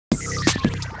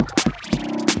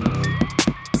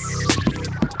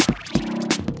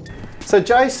So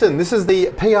Jason, this is the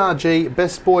PRG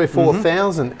Bestboy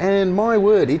 4000, and my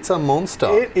word, it's a monster.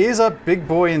 It is a big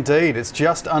boy indeed. It's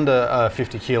just under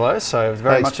 50 kilos, so it's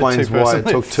very much a two-person lift. That explains why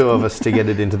it took two of us to get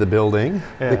it into the building.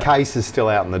 Yeah. The case is still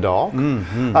out in the dock.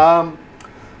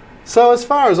 So as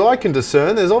far as I can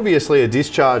discern, there's obviously a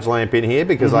discharge lamp in here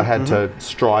because I had to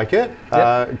strike it.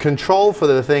 Control for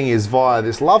the thing is via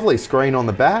this lovely screen on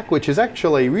the back, which is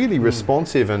actually really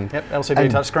responsive and,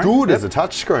 LCD touchscreen. Good as a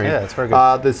touchscreen. Yeah, it's very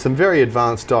good. There's some very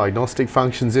advanced diagnostic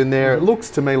functions in there. It looks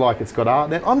to me like it's got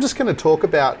art. Now, I'm just going to talk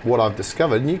about what I've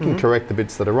discovered, and you can correct the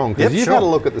bits that are wrong, because you've had a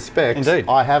look at the specs. Indeed.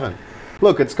 I haven't.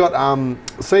 Look, it's got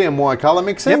CMY colour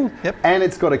mixing, and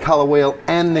it's got a colour wheel,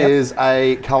 and there's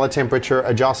a colour temperature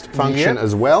adjust function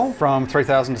as well. From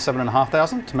 3,000 to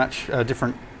 7,500 to match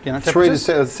different temperatures.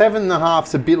 3 to 7.5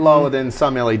 is a bit lower than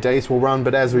some LEDs will run,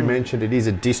 but as we mentioned, it is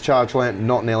a discharge lamp,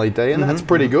 not an LED, and that's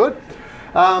pretty good.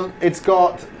 It's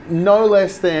got no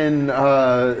less than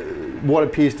what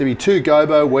appears to be 2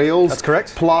 gobo wheels. That's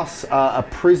correct. Plus a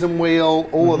prism wheel.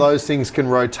 All of those things can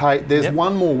rotate. There's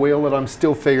one more wheel that I'm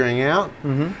still figuring out.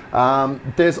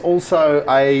 There's also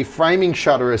a framing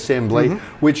shutter assembly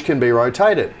which can be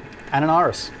rotated. And an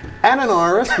iris. And an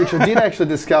iris, which I did actually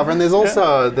discover. And there's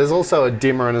also a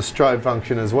dimmer and a strobe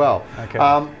function as well.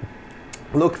 Okay.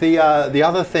 Look, the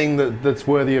other thing that's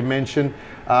worthy of mention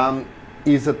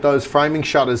is that those framing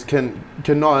shutters can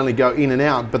not only go in and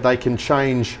out, but they can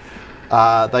change.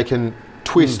 They can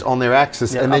twist on their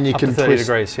axis, and then you can up to 30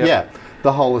 degrees.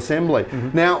 The whole assembly.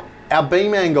 Now, our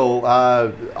beam angle,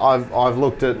 I've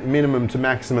looked at minimum to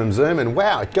maximum zoom, and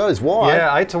wow, it goes wide.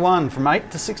 Yeah, 8 to 1, from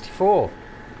 8 to 64.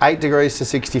 8 degrees to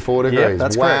 64 degrees. Yep,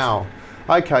 that's wow. Correct.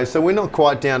 Okay, so we're not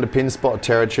quite down to pin spot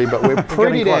territory, but we're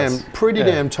pretty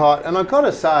damn tight. And I've got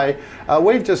to say,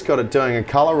 we've just got it doing a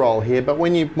colour roll here. But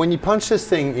when you punch this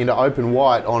thing into open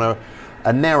white on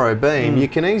a narrow beam, you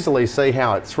can easily see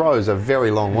how it throws a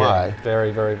very long way.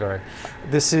 Very, very, very.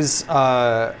 This is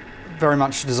very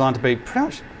much designed to be pretty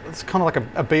much. It's kind of like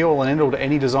a be-all and end-all to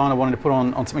any designer wanting to put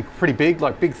on something pretty big,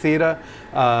 like big theatre,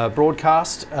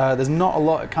 broadcast. There's not a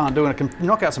lot it can't do, and it can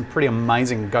knock out some pretty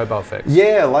amazing gobo effects.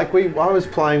 Yeah, like I was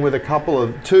playing with a couple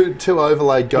of two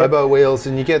overlaid gobo wheels,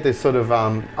 and you get this sort of,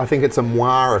 I think it's a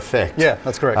moire effect. Yeah,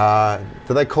 that's correct.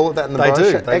 Do they call it that in the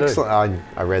brochure? They Excellent. do.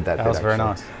 I read that. That was very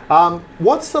nice.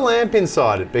 What's the lamp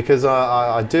inside it? Because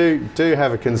I do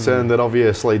have a concern that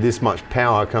obviously this much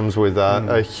power comes with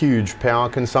a huge power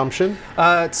consumption.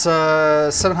 It's a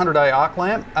 700A arc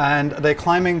lamp, and they're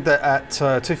claiming that at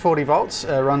 240 volts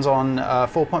runs on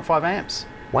 4.5 amps.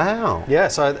 Wow. Yeah,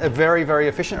 so very, very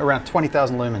efficient, around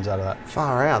 20,000 lumens out of that.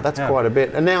 Far out, that's quite a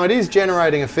bit. And now it is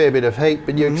generating a fair bit of heat,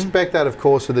 but you expect that, of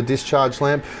course, with a discharge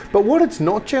lamp. But what it's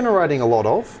not generating a lot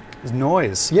of is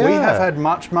noise. Yeah. We have had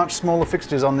much smaller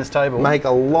fixtures on this table. Make a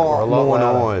lot more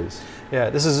noise. Yeah,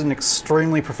 this is an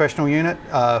extremely professional unit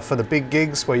for the big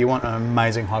gigs where you want an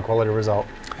amazing high quality result.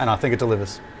 And I think it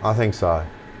delivers. I think so.